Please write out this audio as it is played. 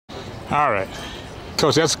All right.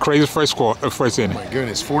 Coach, that's a crazy first inning. My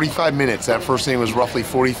goodness, 45 minutes. That first inning was roughly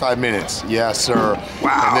 45 minutes. Yes, sir.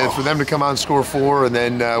 Wow. And then for them to come out and score 4, and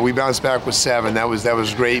then we bounced back with 7. That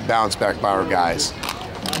was great bounce back by our guys.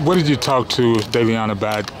 What did you talk to DeLeon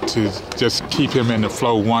about to just keep him in the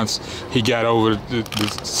flow once he got over the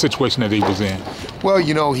situation that he was in? Well,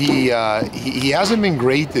 you know, he hasn't been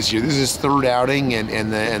great this year. This is his 3rd outing,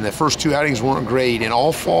 and the first 2 outings weren't great. And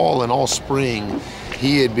all fall and all spring,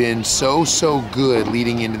 he had been so good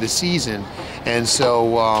leading into the season. And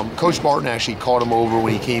so Coach Barton actually called him over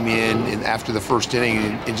when he came in and after the first inning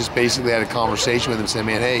and just basically had a conversation with him, saying,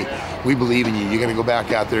 man, hey, we believe in you. You're going to go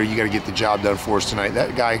back out there. You got to get the job done for us tonight.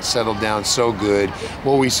 That guy settled down so good.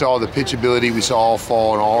 What we saw, the pitch ability we saw all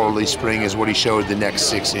fall and all early spring is what he showed the next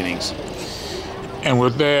 6 innings. And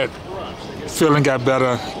with that, feeling got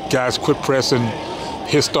better, guys quit pressing,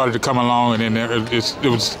 hits started to come along, and then it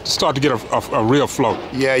was start to get a real flow.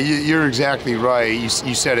 Yeah, you're exactly right. You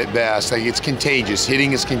said it best. Like, it's contagious.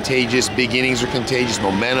 Hitting is contagious. Big innings are contagious.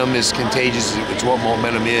 Momentum is contagious. It's what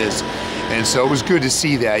momentum is. And so it was good to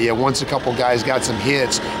see that. Yeah, once a couple guys got some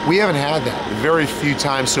hits, we haven't had that. Very few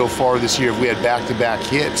times so far this year have we had back-to-back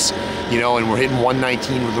hits, you know, and we're hitting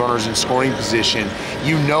 119 with runners in scoring position.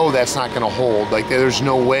 You know that's not going to hold. Like, there's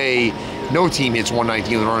no way no team hits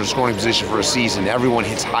 119 with runners in scoring position for a season. Everyone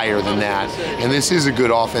hits higher than that. And this is a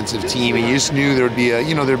good offensive team, and you just knew there'd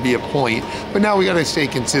be a point. But now we got to stay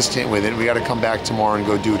consistent with it. We got to come back tomorrow and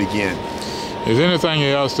go do it again. Is there anything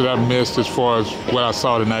else that I missed as far as what I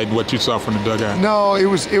saw tonight and what you saw from the dugout? No, it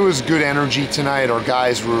was good energy tonight. Our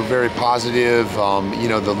guys were very positive. You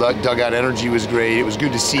know, the dugout energy was great. It was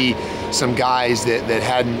good to see some guys that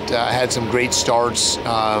hadn't had some great starts,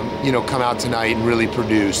 you know, come out tonight and really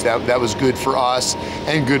produce. That was good for us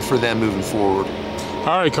and good for them moving forward.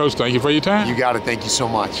 All right, Coach, thank you for your time. You got it. Thank you so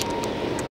much.